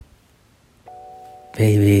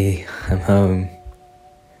Baby, I'm home.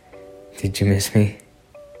 Did you miss me?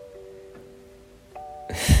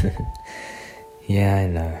 Yeah,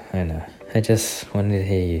 I know. I just wanted to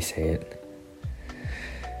hear you say it.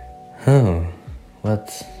 Oh,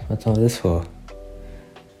 what's all this for?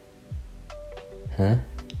 Huh?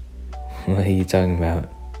 What are you talking about?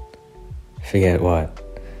 Forget what?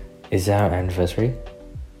 Is our anniversary?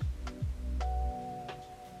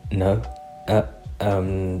 No?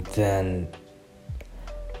 Then...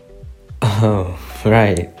 Oh,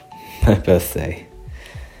 right. My birthday.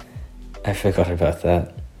 I forgot about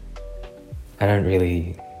that. I don't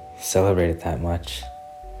really celebrate it that much.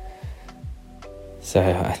 So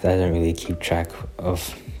I don't really keep track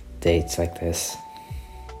of dates like this.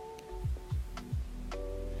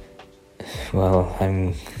 Well,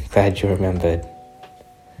 I'm glad you remembered.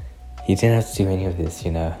 You didn't have to do any of this,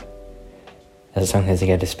 you know. As long as I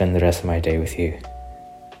get to spend the rest of my day with you.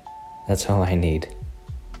 That's all I need.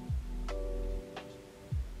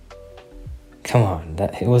 Come on,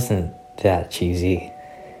 it wasn't that cheesy.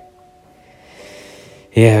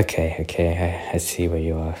 Yeah, okay, I see where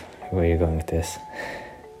you're going with this.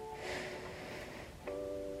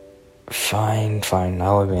 Fine,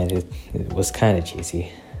 I'll admit it was kind of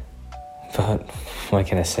cheesy. But what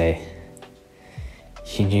can I say?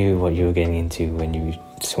 You knew what you were getting into when you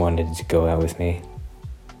just wanted to go out with me.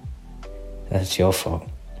 That's your fault.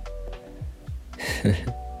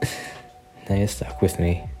 Now you're stuck with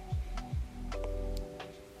me.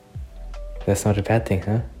 That's not a bad thing,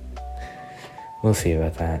 huh? We'll see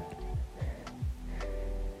about that.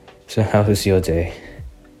 So how was your day?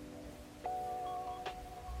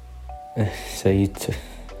 So you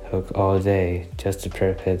took all day just to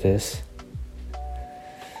prepare this?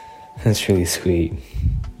 That's really sweet.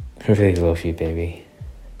 I really love you, baby.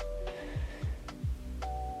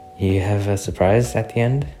 You have a surprise at the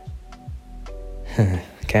end?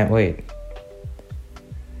 Can't wait.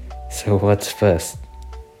 So what's first?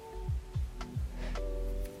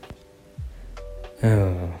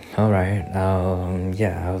 Oh, alright.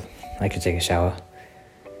 I could take a shower.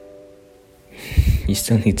 You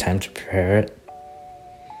still need time to prepare it?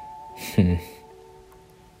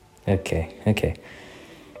 Okay.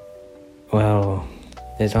 Well,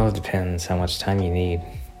 it all depends how much time you need.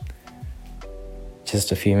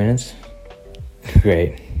 Just a few minutes?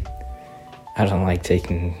 Great. I don't like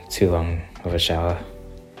taking too long of a shower.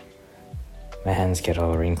 My hands get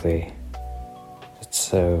all wrinkly. It's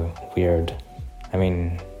so weird. I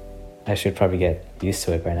mean, I should probably get used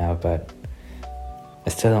to it by now, but I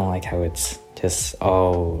still don't like how it's just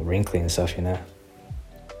all wrinkly and stuff, you know?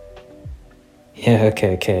 Yeah,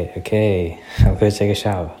 okay. I'll go take a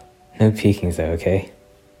shower. No peeking though, okay?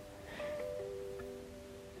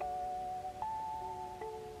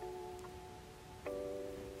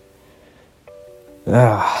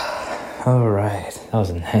 Alright. That was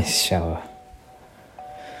a nice shower.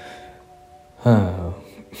 Oh,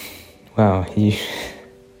 wow, you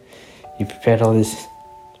prepared all this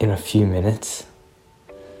in a few minutes?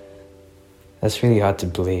 That's really hard to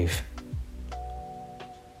believe.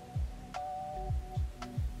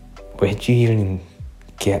 Where'd you even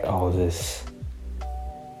get all this?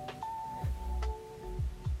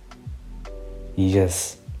 You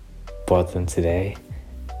just bought them today?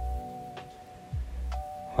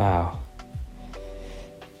 Wow.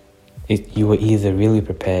 You were either really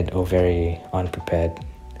prepared or very unprepared.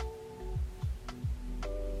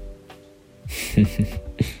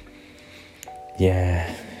 Yeah,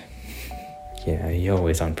 you're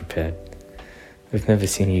always unprepared. I've never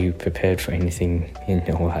seen you prepared for anything in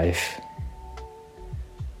your life.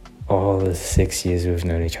 All the 6 years we've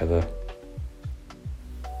known each other.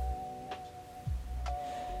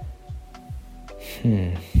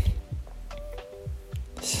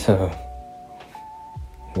 So,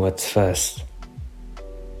 what's first?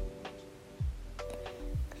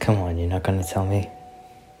 Come on, you're not gonna tell me?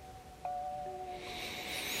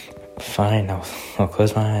 Fine, I'll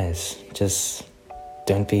close my eyes. Just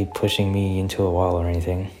don't be pushing me into a wall or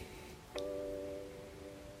anything.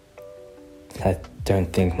 I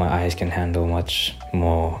don't think my eyes can handle much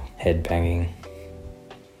more head banging.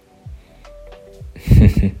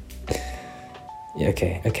 Yeah,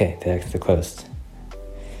 okay, they're closed.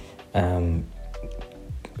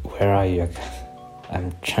 Where are you?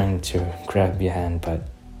 I'm trying to grab your hand, but,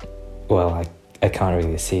 well, I can't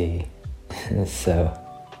really see, so...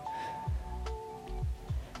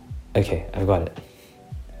 Okay, I've got it.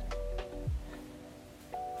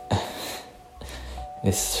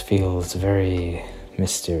 This feels very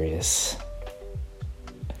mysterious.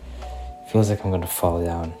 Feels like I'm gonna fall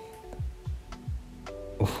down.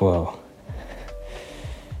 Whoa.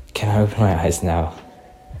 Can I open my eyes now?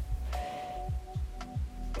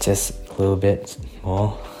 Just a little bit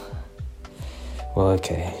more? Well,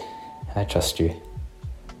 okay. I trust you.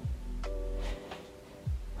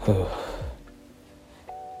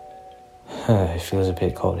 It feels a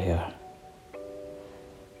bit cold here.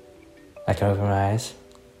 I can open my eyes.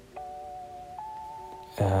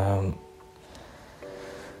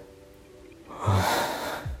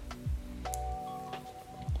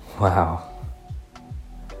 Wow.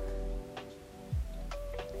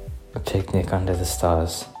 A picnic under the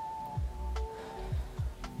stars.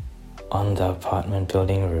 On the apartment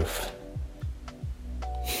building roof.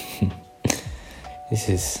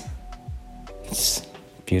 It's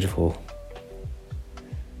beautiful.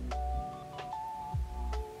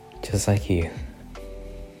 Just like you.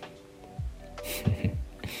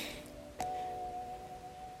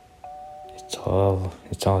 It's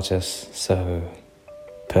all just so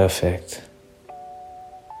perfect.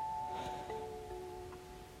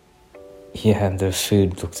 Yeah, the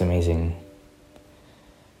food looks amazing.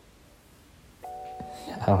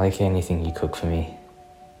 I like anything you cook for me.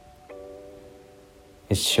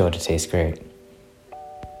 It's sure to taste great.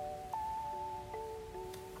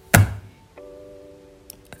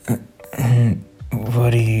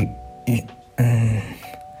 What do you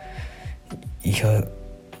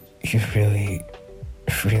you're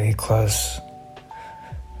really close.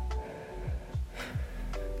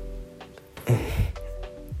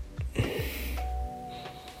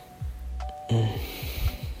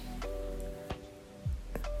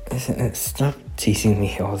 Stop teasing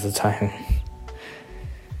me all the time.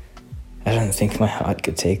 I don't think my heart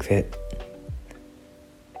could take that.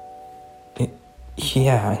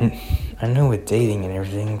 Yeah, I know we're dating and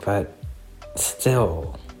everything, but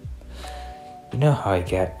still. You know how I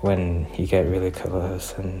get when you get really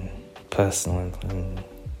close and personal and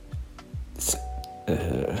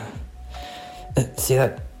see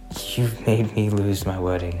that you've made me lose my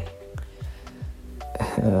wording.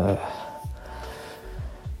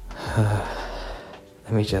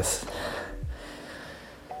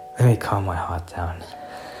 Let me calm my heart down.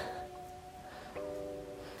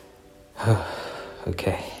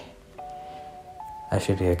 Okay. I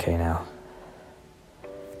should be okay now.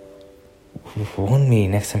 Warn me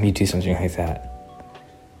next time you do something like that.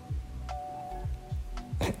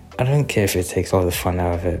 I don't care if it takes all the fun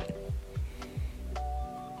out of it.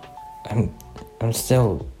 I'm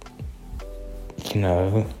still,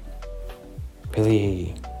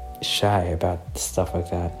 really shy about stuff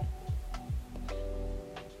like that.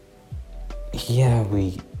 Yeah,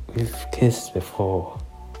 we've kissed before,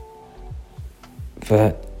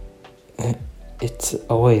 but it's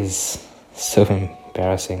always so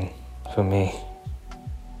embarrassing for me.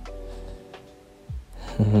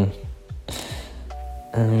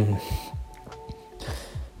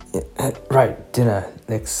 Right, dinner.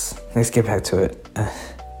 Let's get back to it.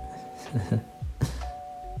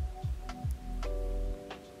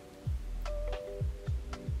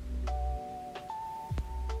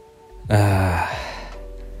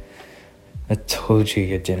 I told you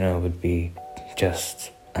your dinner would be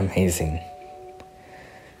just amazing.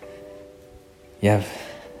 Yep,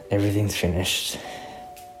 everything's finished.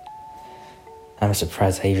 I'm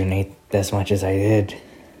surprised I even ate as much as I did.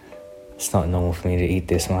 It's not normal for me to eat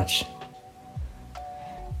this much.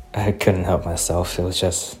 I couldn't help myself, it was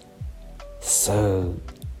just so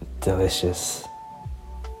delicious.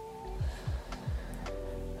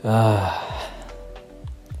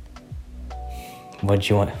 What do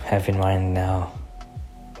you have in mind now?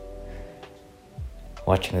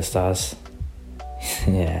 Watching the stars?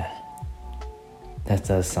 Yeah. That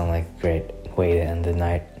does sound like a great way to end the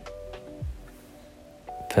night.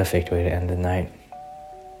 Perfect way to end the night.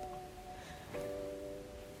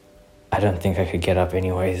 I don't think I could get up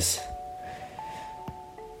anyways.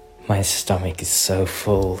 My stomach is so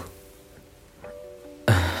full.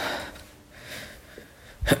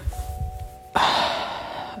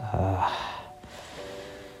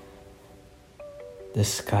 The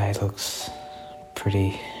sky looks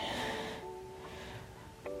pretty.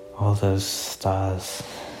 All those stars.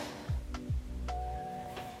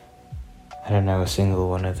 I don't know a single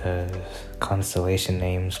one of the constellation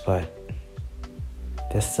names, but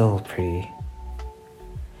they're still pretty.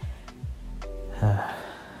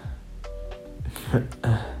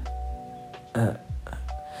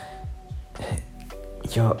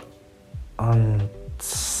 You're on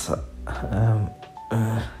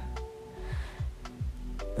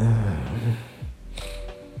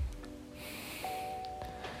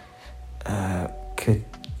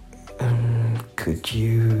could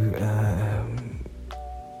you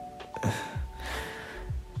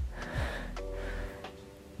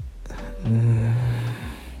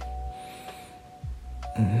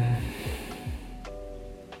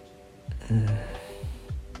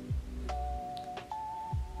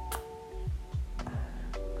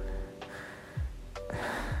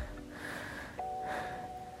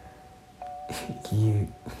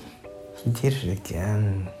You did it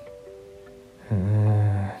again.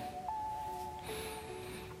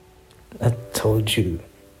 I told you,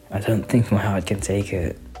 I don't think my heart can take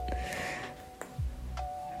it.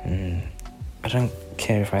 I don't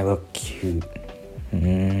care if I look cute.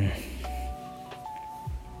 You're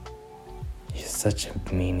such a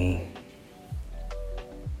meanie.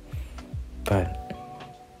 But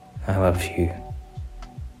I love you.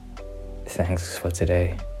 Thanks for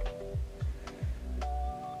today.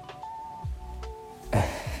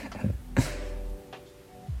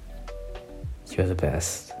 You're the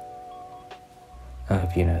best. I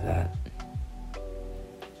hope you know that.